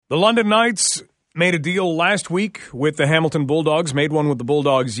The London Knights made a deal last week with the Hamilton Bulldogs, made one with the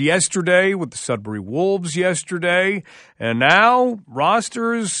Bulldogs yesterday, with the Sudbury Wolves yesterday, and now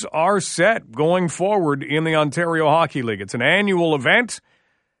rosters are set going forward in the Ontario Hockey League. It's an annual event,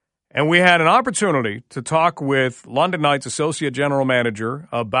 and we had an opportunity to talk with London Knights Associate General Manager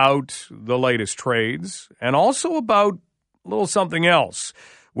about the latest trades and also about a little something else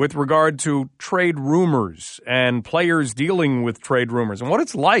with regard to trade rumors and players dealing with trade rumors and what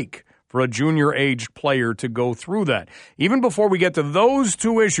it's like for a junior-aged player to go through that. Even before we get to those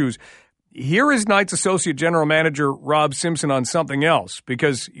two issues, here is Knights Associate General Manager Rob Simpson on something else,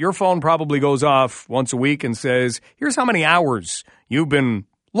 because your phone probably goes off once a week and says, here's how many hours you've been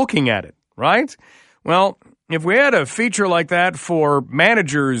looking at it, right? Well, if we had a feature like that for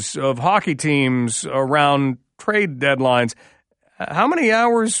managers of hockey teams around trade deadlines, how many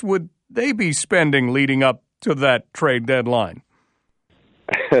hours would they be spending leading up to that trade deadline?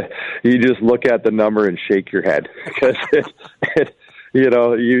 You just look at the number and shake your head because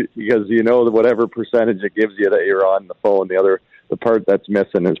whatever percentage it gives you that you're on the phone, the part that's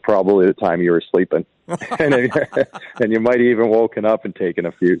missing is probably the time you were sleeping, and you might even woken up and taken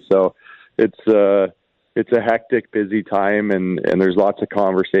a few. So it's a hectic, busy time, and there's lots of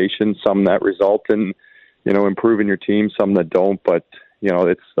conversations, some that result in improving your team, some that don't. But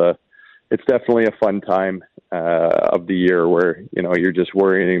it's definitely a fun time of the year where you're just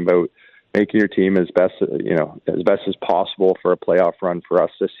worrying about making your team as best as possible for a playoff run for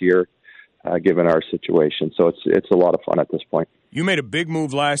us this year, given our situation. So it's a lot of fun at this point. You made a big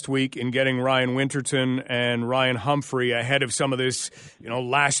move last week in getting Ryan Winterton and Ryan Humphrey ahead of some of this,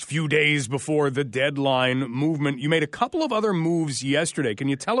 last few days before the deadline movement. You made a couple of other moves yesterday. Can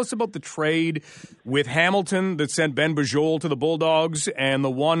you tell us about the trade with Hamilton that sent Ben Bajol to the Bulldogs and the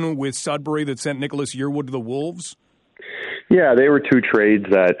one with Sudbury that sent Nicholas Yearwood to the Wolves? Yeah, they were two trades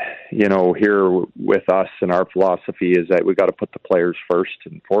that, here with us and our philosophy is that we got to put the players first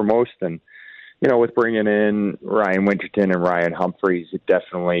and foremost. And with bringing in Ryan Winterton and Ryan Humphreys, it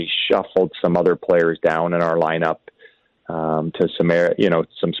definitely shuffled some other players down in our lineup to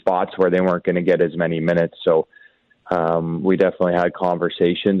some spots where they weren't going to get as many minutes. So we definitely had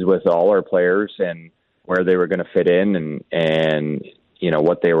conversations with all our players and where they were going to fit in and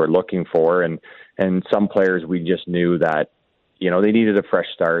what they were looking for. And some players we just knew that, they needed a fresh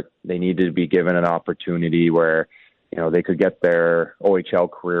start. They needed to be given an opportunity where they could get their OHL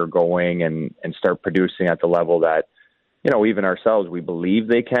career going and start producing at the level that, even ourselves, we believe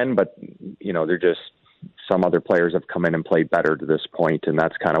they can, but, they're just some other players have come in and played better to this point. And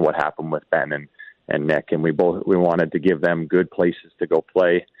that's kind of what happened with Ben and Nick. And we wanted to give them good places to go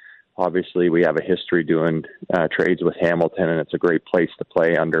play. Obviously, we have a history doing trades with Hamilton, and it's a great place to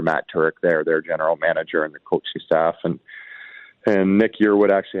play under Matt Turek there, their general manager and the coaching staff. And Nick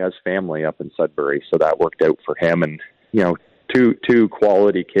Yearwood actually has family up in Sudbury, so that worked out for him. And, two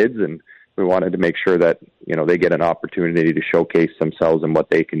quality kids, and we wanted to make sure that, they get an opportunity to showcase themselves and what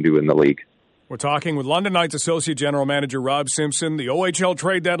they can do in the league. We're talking with London Knights Associate General Manager Rob Simpson. The OHL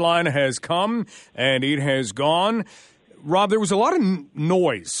trade deadline has come, and it has gone. Rob, there was a lot of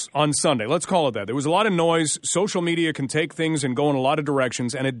noise on Sunday. Let's call it that. There was a lot of noise. Social media can take things and go in a lot of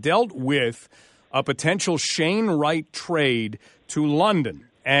directions, and it dealt with a potential Shane Wright trade to London.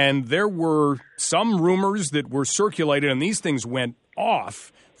 And there were some rumors that were circulated, and these things went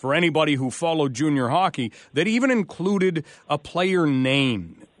off for anybody who followed junior hockey, that even included a player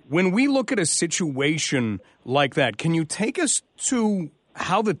name. When we look at a situation like that, can you take us to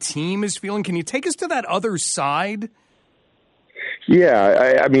how the team is feeling? Can you take us to that other side?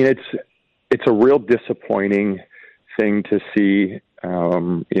 Yeah, I mean, it's a real disappointing thing to see,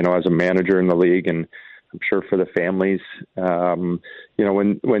 as a manager in the league, and I'm sure for the families,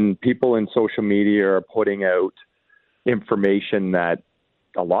 when people in social media are putting out information that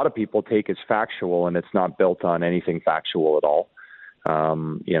a lot of people take as factual, and it's not built on anything factual at all.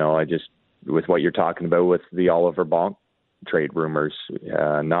 With what you're talking about with the Oliver Bonk trade rumors,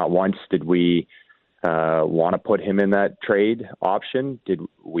 not once did we want to put him in that trade option. Did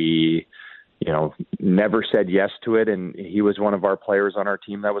we, never said yes to it. And he was one of our players on our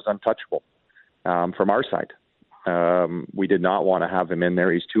team that was untouchable from our side. We did not want to have him in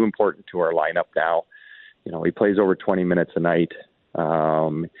there. He's too important to our lineup now. He plays over 20 minutes a night.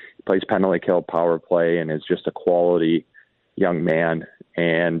 He plays penalty kill, power play, and is just a quality young man.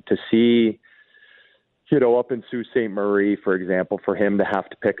 And to see, up in Sault Ste. Marie, for example, for him to have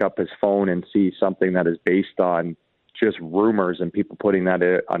to pick up his phone and see something that is based on just rumors and people putting that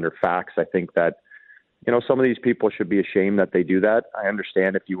under facts, I think that, some of these people should be ashamed that they do that. I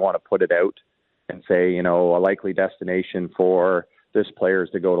understand if you want to put it out and say, a likely destination for this player is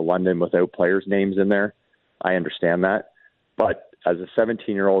to go to London without players' names in there. I understand that. But as a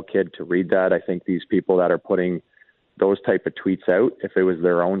 17-year-old kid to read that, I think these people that are putting those type of tweets out, if it was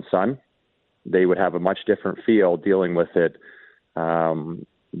their own son, they would have a much different feel dealing with it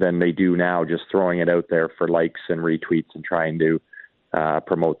than they do now, just throwing it out there for likes and retweets and trying to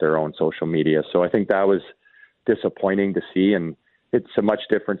promote their own social media. So I think that was disappointing to see, and it's a much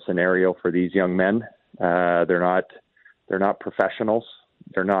different scenario for these young men. They're not professionals.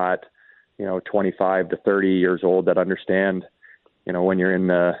 They're not, 25 to 30 years old that understand, when you're in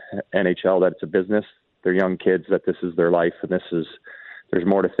the NHL that it's a business. They're young kids that this is their life, and there's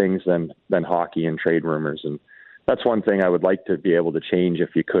more to things than hockey and trade rumors. And that's one thing I would like to be able to change, if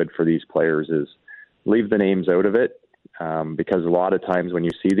you could, for these players, is leave the names out of it, because a lot of times when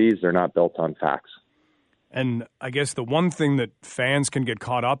you see these, they're not built on facts. And I guess the one thing that fans can get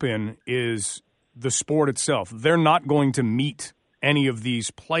caught up in is the sport itself. They're not going to meet any of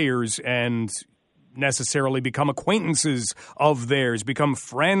these players and necessarily become acquaintances of theirs, become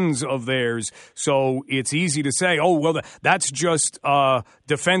friends of theirs. So it's easy to say, oh, well, that's just a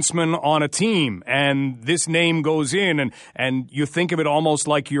defenseman on a team, and this name goes in, and you think of it almost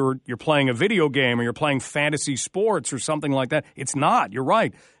like you're playing a video game or you're playing fantasy sports or something like that. It's not. You're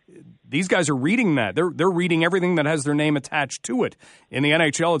right. These guys are reading that. They're reading everything that has their name attached to it. In the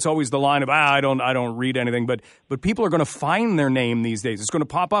NHL, it's always the line of, I don't read anything. But people are going to find their name these days. It's going to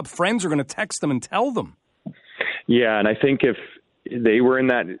pop up. Friends are going to text them and tell them. Yeah, and I think if they were in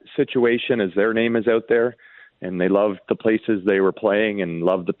that situation, as their name is out there, and they loved the places they were playing and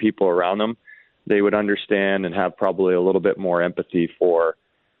loved the people around them, they would understand and have probably a little bit more empathy for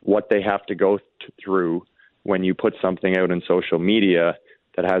what they have to go through when you put something out in social media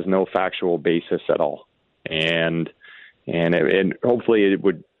that has no factual basis at all. And hopefully it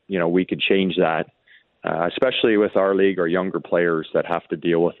would, we could change that, especially with our league or younger players that have to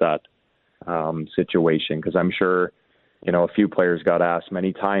deal with that situation. Because I'm sure, a few players got asked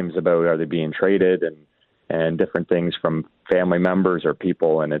many times about, are they being traded, and different things from family members or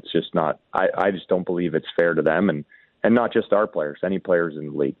people. And it's just not, I just don't believe it's fair to them, and not just our players, any players in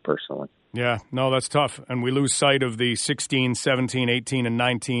the league personally. Yeah, no, that's tough. And we lose sight of the 16, 17, 18, and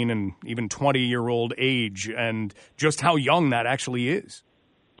 19, and even 20-year-old age, and just how young that actually is.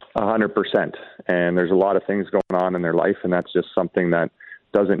 100%. And there's a lot of things going on in their life, and that's just something that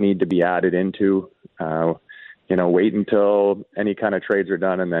doesn't need to be added into. Wait until any kind of trades are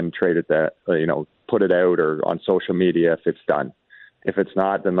done, and then trade it put it out or on social media if it's done. If it's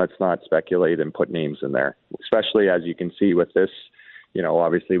not, then let's not speculate and put names in there, especially as you can see with this.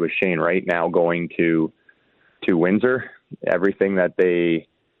 Obviously with Shane Wright now going to Windsor, everything that they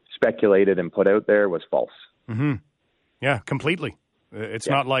speculated and put out there was false. Mm-hmm. Yeah, completely. It's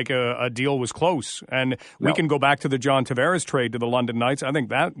not like a deal was close. And we can go back to the John Tavares trade to the London Knights. I think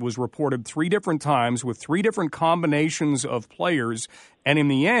that was reported 3 different times with 3 different combinations of players. And in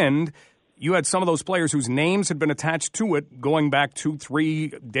the end, you had some of those players whose names had been attached to it going back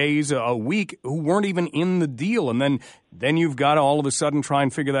 2-3 days a week who weren't even in the deal. And then you've got to all of a sudden try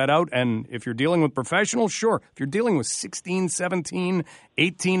and figure that out. And if you're dealing with professionals, sure. If you're dealing with 16, 17,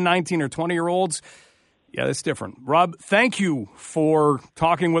 18, 19, or 20-year-olds, yeah, that's different. Rob, thank you for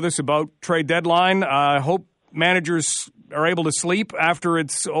talking with us about trade deadline. I hope managers are able to sleep after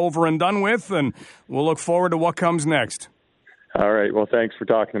it's over and done with, and we'll look forward to what comes next. All right. Well, thanks for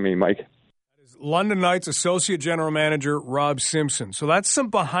talking to me, Mike. London Knights Associate General Manager Rob Simpson. So that's some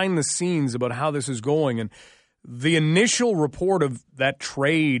behind the scenes about how this is going. And the initial report of that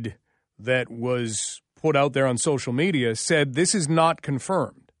trade that was put out there on social media said this is not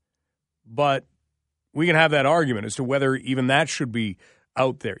confirmed. But we can have that argument as to whether even that should be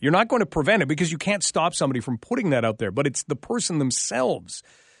out there. You're not going to prevent it because you can't stop somebody from putting that out there, but it's the person themselves.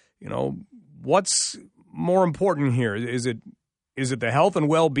 What's more important here? Is it the health and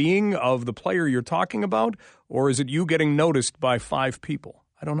well-being of the player you're talking about, or is it you getting noticed by 5 people?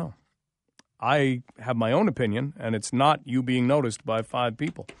 I don't know. I have my own opinion, and it's not you being noticed by 5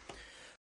 people.